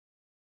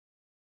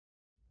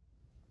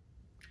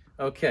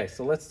Okay,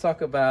 so let's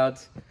talk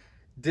about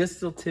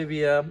distal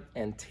tibia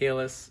and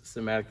talus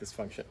somatic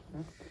dysfunction.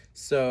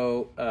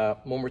 So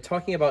when we're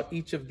talking about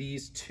each of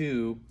these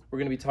two, we're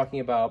going to be talking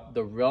about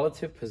the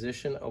relative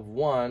position of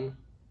one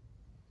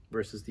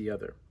versus the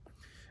other.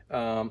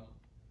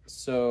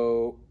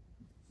 So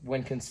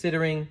when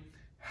considering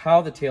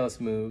how the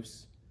talus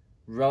moves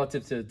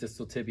relative to the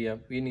distal tibia,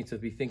 we need to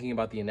be thinking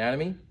about the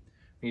anatomy.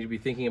 We need to be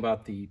thinking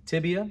about the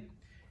tibia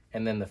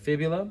and then the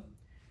fibula,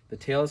 the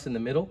talus in the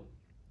middle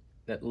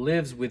that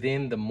lives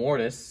within the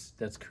mortise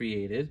that's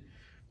created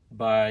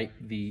by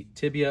the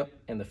tibia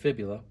and the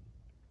fibula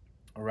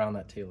around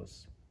that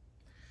talus.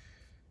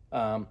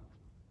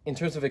 In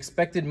terms of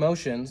expected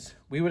motions,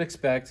 we would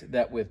expect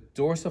that with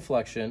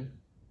dorsiflexion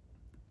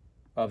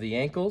of the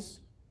ankles,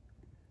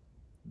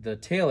 the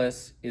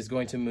talus is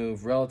going to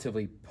move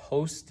relatively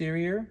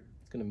posterior.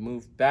 It's going to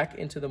move back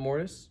into the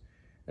mortise.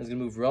 And it's going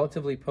to move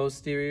relatively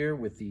posterior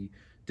with the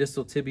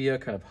distal tibia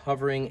kind of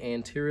hovering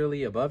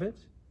anteriorly above it.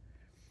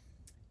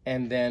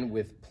 And then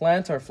with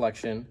plantar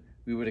flexion,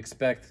 we would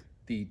expect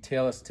the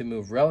talus to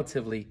move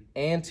relatively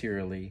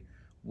anteriorly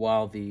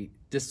while the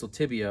distal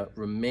tibia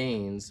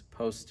remains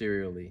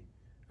posteriorly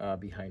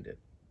behind it.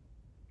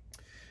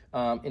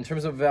 In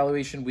terms of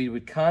evaluation, we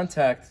would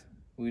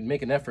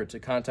make an effort to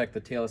contact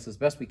the talus as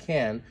best we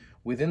can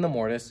within the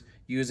mortise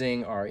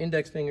using our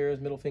index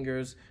fingers, middle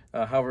fingers,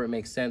 however it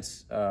makes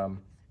sense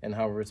and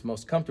however it's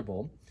most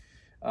comfortable.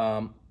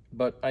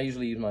 But I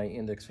usually use my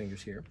index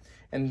fingers here.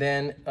 And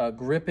then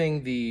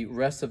gripping the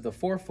rest of the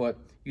forefoot,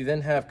 you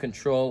then have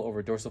control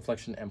over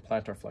dorsiflexion and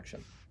plantar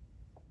flexion.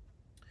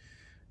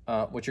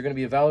 What you're going to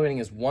be evaluating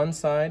is one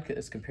side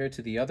as compared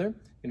to the other. You're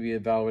going to be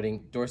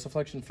evaluating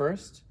dorsiflexion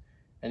first,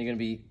 and you're going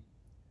to be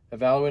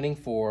evaluating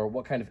for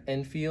what kind of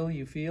end feel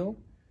you feel,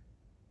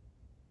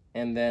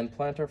 and then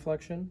plantar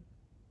flexion.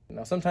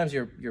 Now, sometimes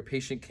your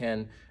patient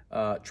can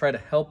try to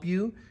help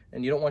you,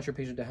 and you don't want your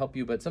patient to help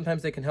you, but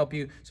sometimes they can help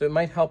you. So it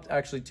might help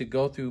actually to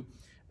go through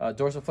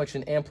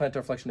dorsiflexion and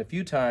plantar flexion a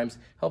few times,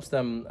 helps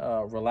them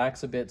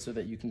relax a bit so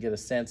that you can get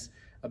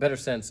a better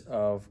sense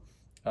of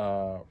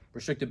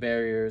restrictive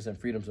barriers and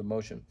freedoms of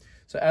motion.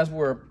 So as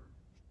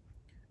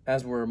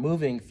we're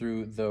moving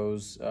through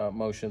those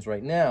motions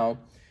right now,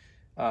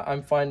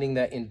 I'm finding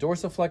that in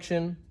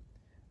dorsiflexion,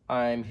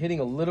 I'm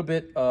hitting a little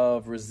bit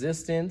of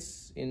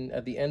resistance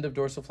at the end of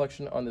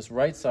dorsiflexion on this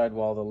right side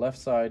while the left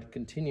side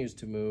continues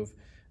to move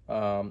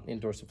in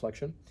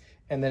dorsiflexion.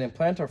 And then in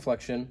plantar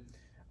flexion,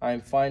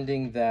 I'm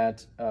finding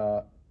that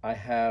I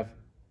have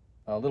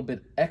a little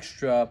bit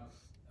extra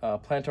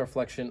plantar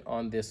flexion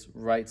on this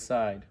right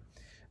side.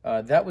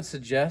 That would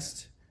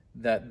suggest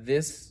that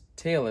this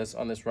talus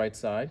on this right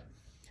side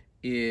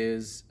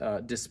is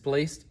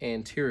displaced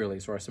anteriorly.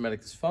 So our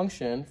somatic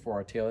dysfunction for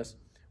our talus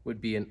would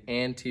be an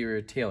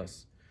anterior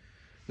talus.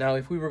 Now,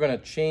 if we were going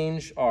to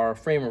change our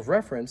frame of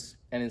reference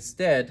and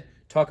instead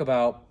talk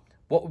about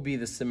what would be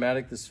the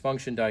somatic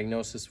dysfunction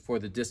diagnosis for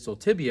the distal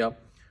tibia,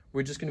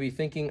 we're just going to be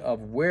thinking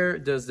of where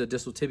does the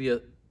distal tibia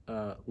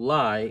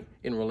lie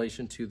in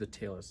relation to the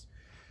talus.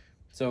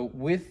 So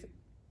with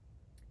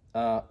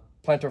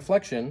plantar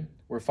flexion,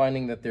 we're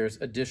finding that there's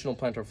additional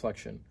plantar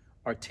flexion.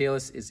 Our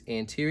talus is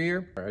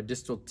anterior, our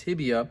distal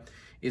tibia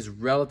is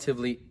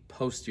relatively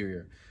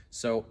posterior.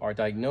 So our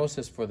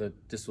diagnosis for the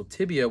distal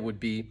tibia would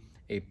be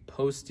a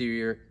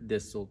posterior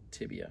distal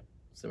tibia,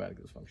 somatic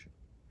dysfunction,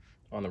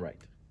 on the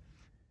right.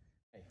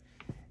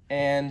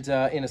 And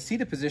in a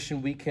seated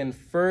position, we can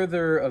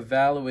further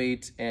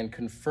evaluate and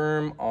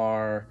confirm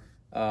our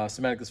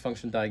somatic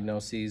dysfunction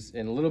diagnoses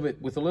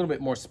with a little bit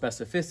more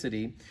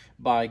specificity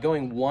by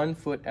going 1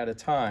 foot at a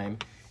time.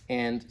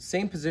 And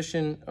same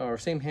position or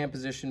same hand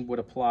position would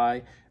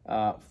apply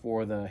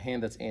for the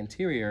hand that's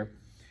anterior.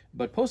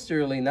 But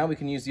posteriorly, now we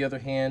can use the other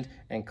hand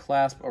and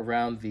clasp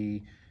around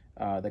the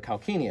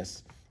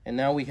calcaneus. And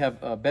now we have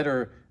a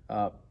better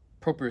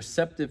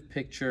proprioceptive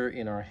picture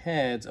in our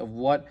heads of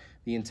what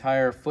the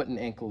entire foot and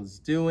ankle is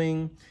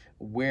doing,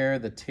 where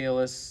the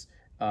talus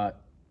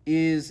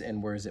is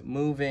and where is it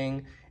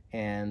moving,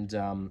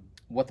 and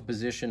what the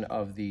position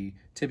of the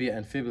tibia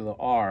and fibula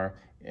are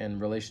in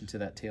relation to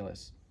that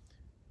talus.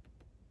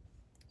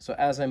 So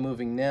as I'm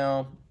moving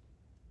now,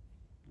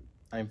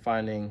 I'm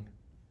finding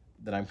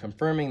that I'm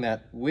confirming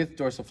that with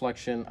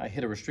dorsiflexion, I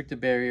hit a restrictive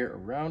barrier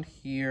around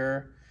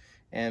here,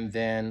 and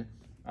then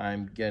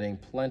I'm getting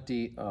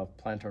plenty of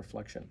plantar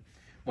flexion.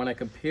 When I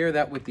compare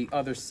that with the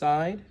other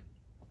side,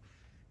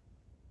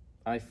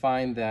 I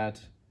find that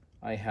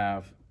I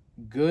have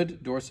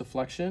good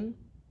dorsiflexion,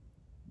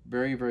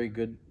 very, very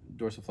good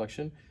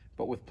dorsiflexion,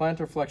 but with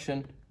plantar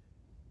flexion,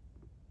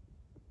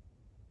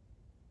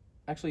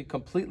 actually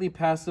completely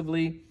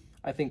passively,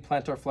 I think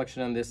plantar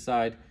flexion on this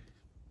side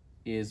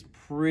is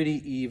pretty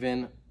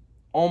even,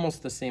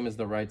 almost the same as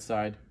the right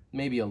side,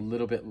 maybe a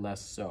little bit less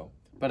so.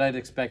 But I'd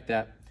expect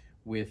that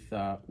with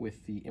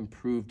the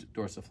improved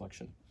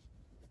dorsiflexion.